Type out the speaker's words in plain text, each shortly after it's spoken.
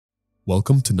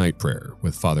Welcome to Night Prayer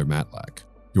with Father Matlak,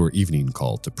 your evening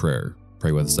call to prayer.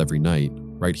 Pray with us every night,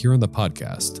 right here on the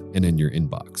podcast and in your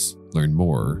inbox. Learn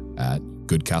more at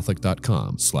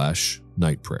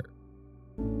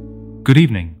goodcatholic.com/nightprayer. Good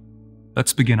evening.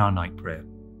 Let's begin our night prayer.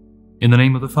 In the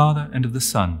name of the Father, and of the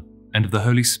Son, and of the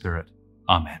Holy Spirit.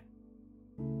 Amen.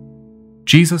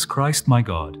 Jesus Christ, my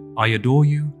God, I adore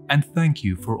you and thank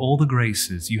you for all the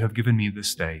graces you have given me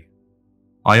this day.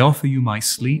 I offer you my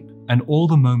sleep and all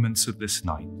the moments of this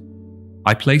night.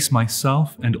 I place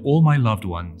myself and all my loved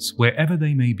ones, wherever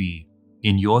they may be,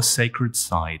 in your sacred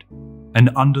side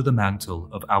and under the mantle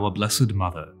of our Blessed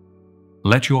Mother.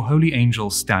 Let your holy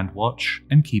angels stand watch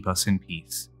and keep us in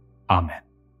peace. Amen.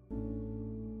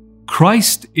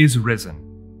 Christ is risen.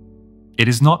 It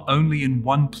is not only in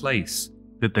one place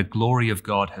that the glory of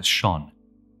God has shone,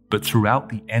 but throughout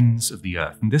the ends of the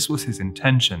earth. And this was his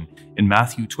intention in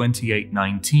Matthew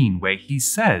 28:19, where he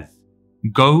says,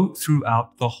 "Go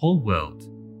throughout the whole world,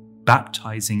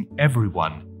 baptizing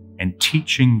everyone and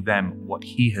teaching them what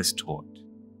he has taught."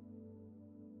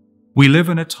 We live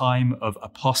in a time of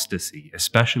apostasy,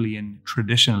 especially in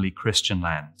traditionally Christian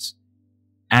lands.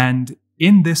 And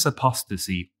in this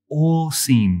apostasy, all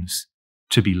seems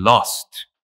to be lost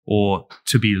or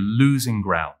to be losing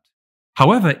ground.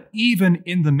 However, even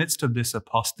in the midst of this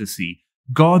apostasy,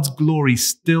 God's glory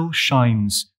still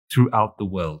shines throughout the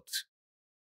world.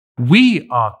 We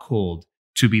are called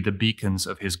to be the beacons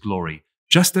of his glory,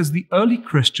 just as the early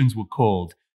Christians were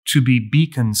called to be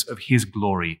beacons of his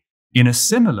glory in a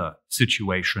similar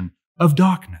situation of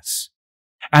darkness.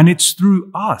 And it's through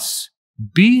us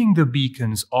being the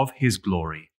beacons of his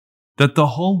glory that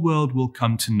the whole world will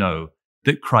come to know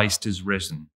that Christ is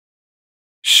risen.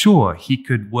 Sure, he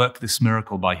could work this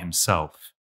miracle by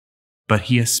himself, but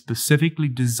he has specifically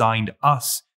designed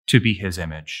us to be his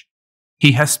image.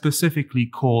 He has specifically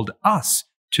called us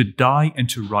to die and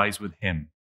to rise with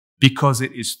him, because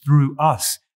it is through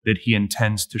us that he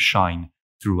intends to shine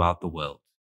throughout the world.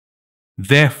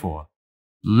 Therefore,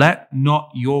 let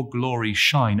not your glory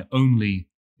shine only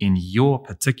in your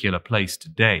particular place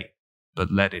today, but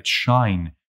let it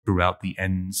shine throughout the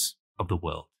ends of the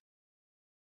world.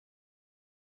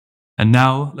 And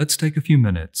now let's take a few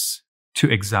minutes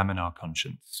to examine our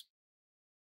conscience.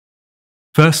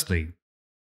 Firstly,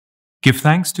 give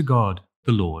thanks to God,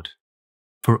 the Lord,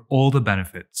 for all the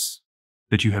benefits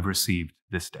that you have received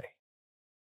this day.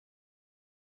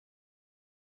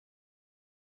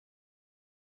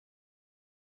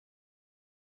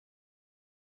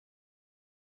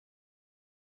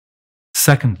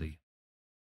 Secondly,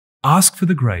 ask for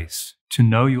the grace to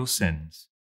know your sins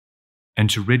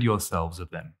and to rid yourselves of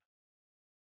them.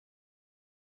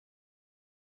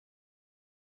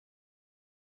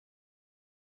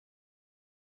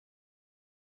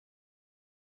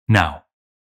 Now,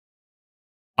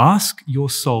 ask your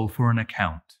soul for an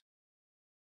account.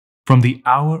 From the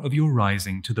hour of your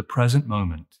rising to the present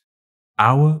moment,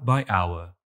 hour by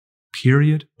hour,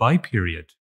 period by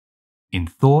period, in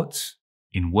thoughts,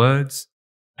 in words,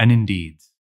 and in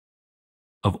deeds,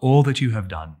 of all that you have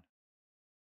done.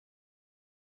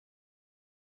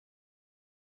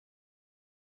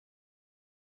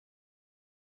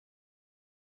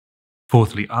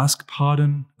 Fourthly, ask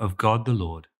pardon of God the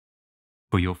Lord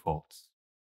for your faults.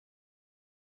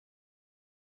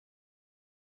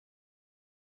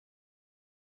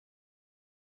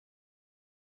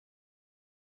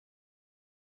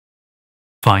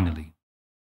 Finally,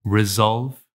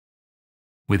 resolve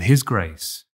with his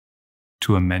grace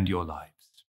to amend your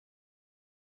lives.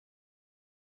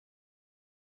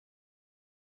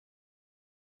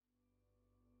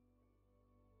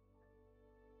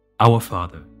 Our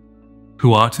Father,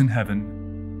 who art in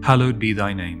heaven, hallowed be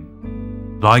thy name.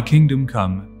 Thy kingdom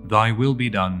come, thy will be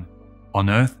done, on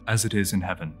earth as it is in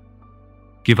heaven.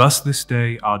 Give us this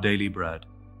day our daily bread,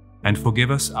 and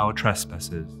forgive us our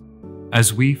trespasses,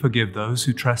 as we forgive those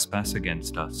who trespass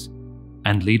against us.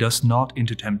 And lead us not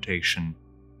into temptation,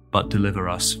 but deliver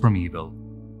us from evil.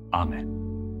 Amen.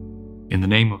 In the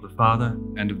name of the Father,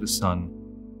 and of the Son,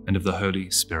 and of the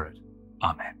Holy Spirit.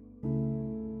 Amen.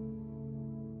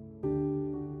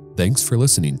 Thanks for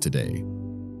listening today.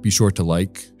 Be sure to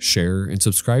like, share, and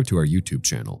subscribe to our YouTube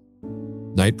channel.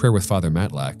 Night Prayer with Father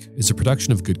Matlak is a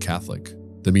production of Good Catholic,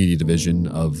 the media division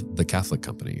of The Catholic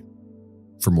Company.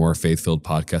 For more faith-filled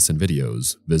podcasts and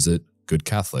videos, visit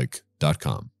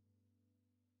goodcatholic.com.